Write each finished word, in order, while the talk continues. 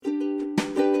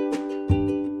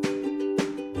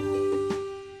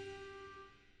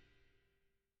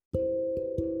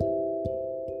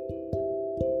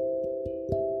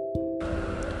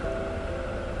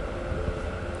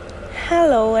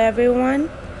everyone.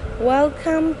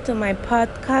 Welcome to my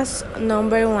podcast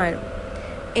number 1,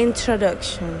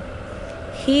 Introduction.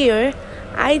 Here,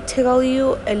 I tell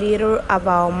you a little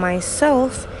about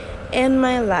myself and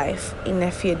my life in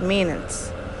a few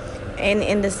minutes. And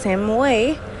in the same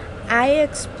way, I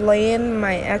explain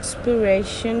my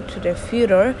aspiration to the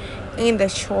future in the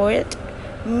short,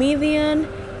 medium,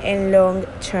 and long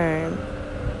term.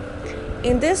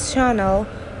 In this channel,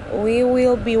 we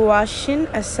will be watching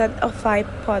a set of 5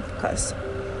 podcasts,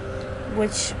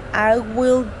 which I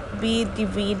will be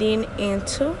dividing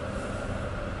into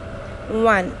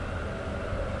 1.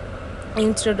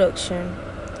 Introduction.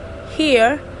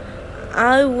 Here,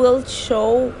 I will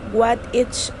show what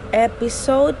each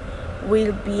episode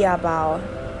will be about.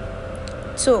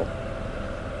 2.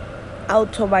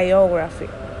 Autobiography.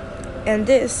 In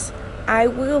this, I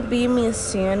will be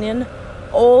mentioning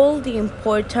all the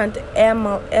important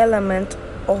elements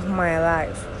of my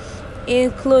life,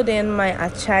 including my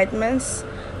achievements,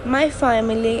 my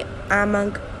family,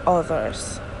 among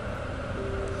others.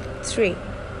 3.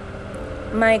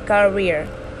 My career.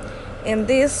 In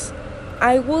this,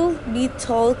 I will be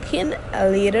talking a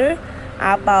little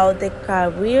about the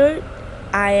career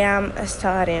I am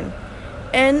studying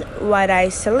and what I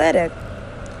selected,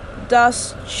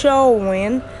 thus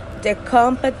showing the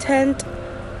competent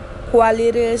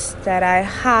qualities that I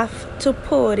have to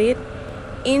put it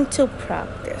into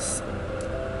practice.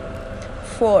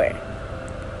 4.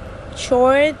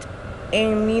 Short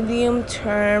and medium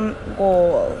term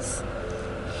goals.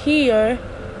 Here,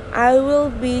 I will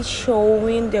be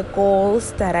showing the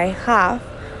goals that I have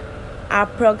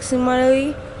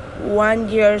approximately 1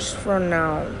 year from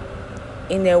now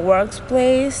in the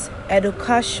workplace,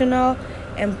 educational,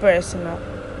 and personal.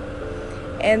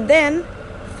 And then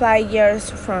 5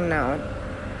 years from now.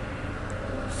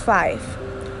 5.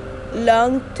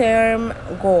 Long-term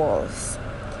goals.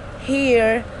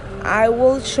 Here, I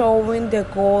will showing the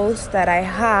goals that I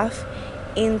have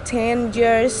in 10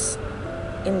 years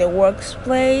in the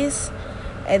workplace,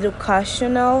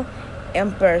 educational,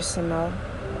 and personal.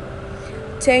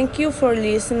 Thank you for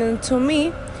listening to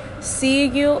me. See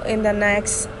you in the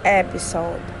next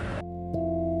episode.